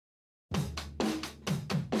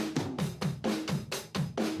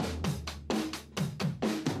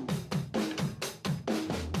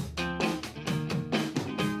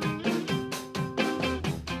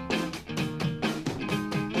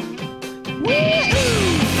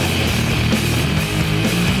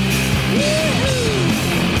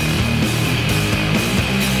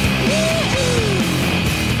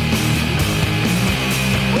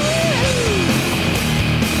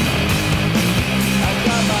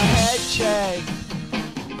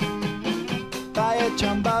a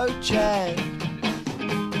jumbo jet.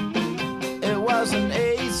 It wasn't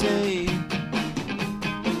easy,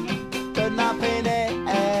 but nothing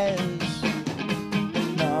is.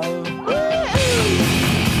 No.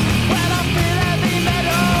 When I feel heavy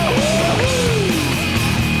metal,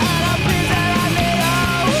 and I feel that I need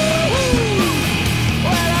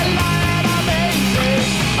when I lie and I'm easy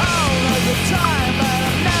all of the time, but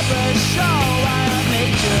I'm never sure why I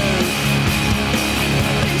need you.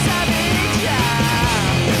 Please I need ya.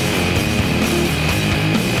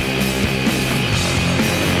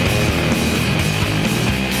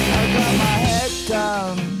 I got my head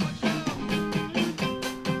down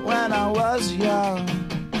when I was young.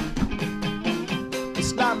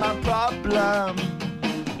 It's not my problem.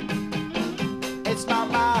 It's not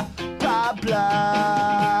my problem.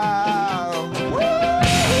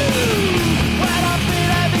 When I feel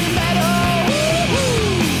heavy metal,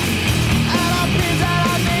 and I feel that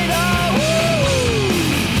I need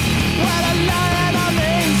when I lie and I'm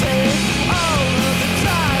easy all of the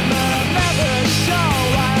time, but I'm never sure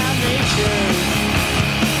why I need you.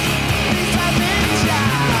 Please I need ya.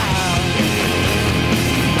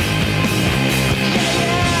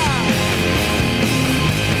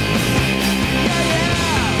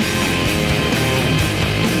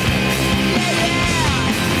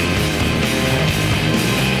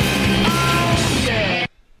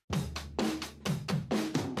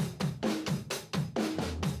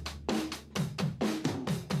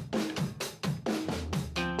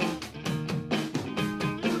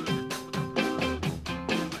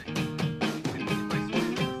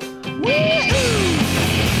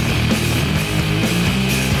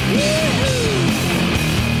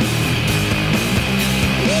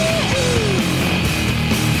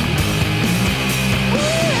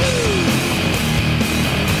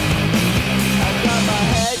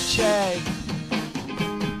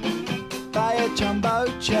 By a jumbo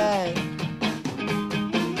jet.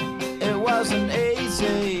 It wasn't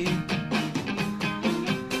easy,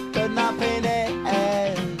 but nothing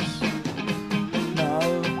is. No.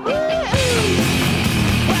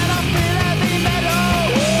 When I feel heavy metal,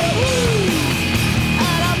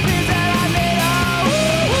 and I feel that I need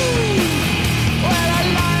when I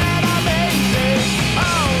lie and I'm easy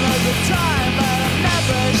all of the time, but I'm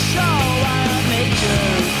never sure why I need you.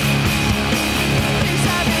 Please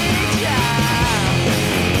I need ya.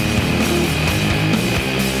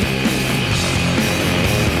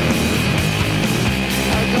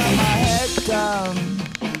 I got my head down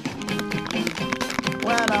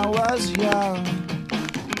when I was young.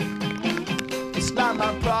 It's not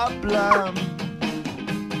my problem.